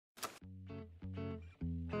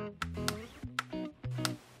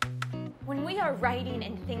When we are writing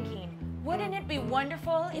and thinking, wouldn't it be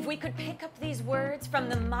wonderful if we could pick up these words from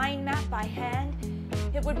the mind map by hand?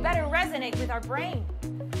 It would better resonate with our brain.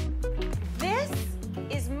 This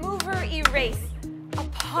is Mover Erase, a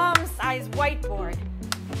palm-sized whiteboard.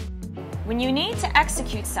 When you need to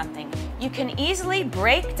execute something, you can easily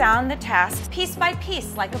break down the task piece by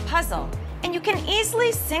piece like a puzzle. And you can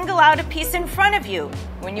easily single out a piece in front of you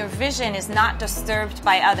when your vision is not disturbed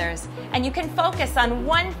by others, and you can focus on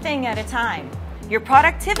one thing at a time. Your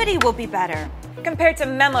productivity will be better compared to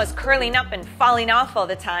memos curling up and falling off all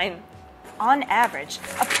the time. On average,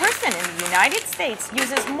 a person in the United States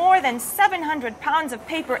uses more than 700 pounds of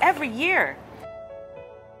paper every year.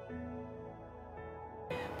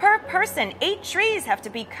 Per person, 8 trees have to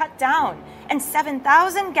be cut down, and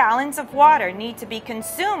 7,000 gallons of water need to be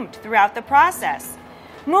consumed throughout the process.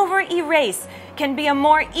 Mover Erase can be a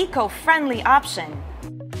more eco-friendly option.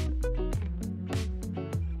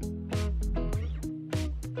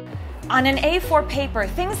 On an A4 paper,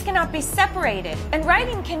 things cannot be separated, and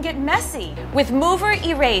writing can get messy. With Mover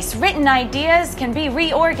Erase, written ideas can be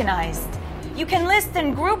reorganized. You can list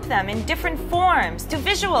and group them in different forms to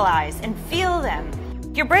visualize and feel them.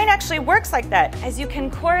 Your brain actually works like that, as you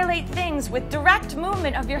can correlate things with direct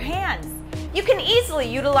movement of your hands. You can easily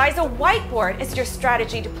utilize a whiteboard as your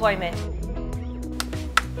strategy deployment.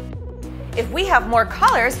 If we have more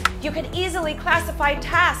colors, you can easily classify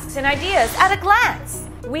tasks and ideas at a glance.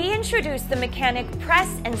 We introduced the mechanic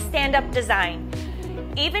press and stand-up design.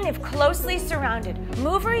 Even if closely surrounded,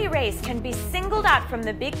 Mover Erase can be singled out from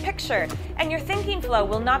the big picture, and your thinking flow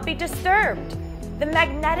will not be disturbed. The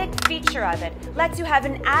magnetic feature of it lets you have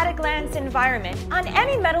an at-a-glance environment on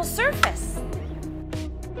any metal surface.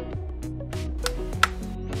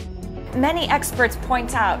 Many experts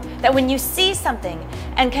point out that when you see something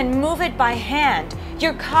and can move it by hand,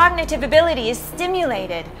 your cognitive ability is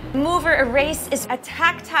stimulated. Mover Erase is a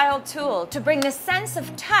tactile tool to bring the sense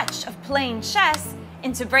of touch of playing chess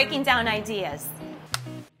into breaking down ideas.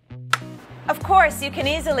 Of course, you can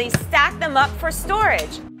easily stack them up for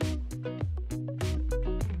storage,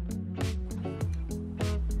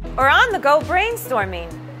 or on-the-go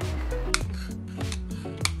brainstorming.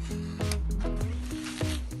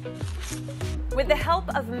 With the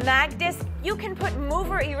help of MagDisc, you can put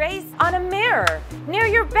Mover Erase on a mirror, near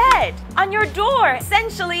your bed, on your door,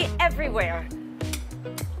 essentially everywhere.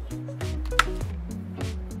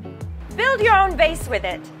 Build your own base with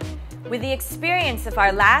it. With the experience of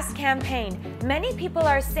our last campaign, many people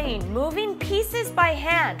are saying moving pieces by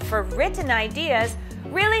hand for written ideas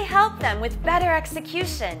really help them with better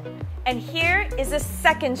execution. And here is a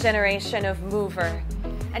second generation of Mover.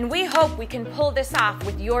 And we hope we can pull this off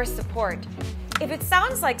with your support. If it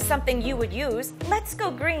sounds like something you would use, let's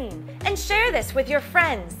go green and share this with your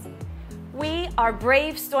friends. We are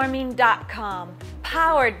bravestorming.com,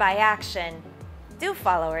 powered by action. Do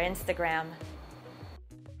follow our Instagram.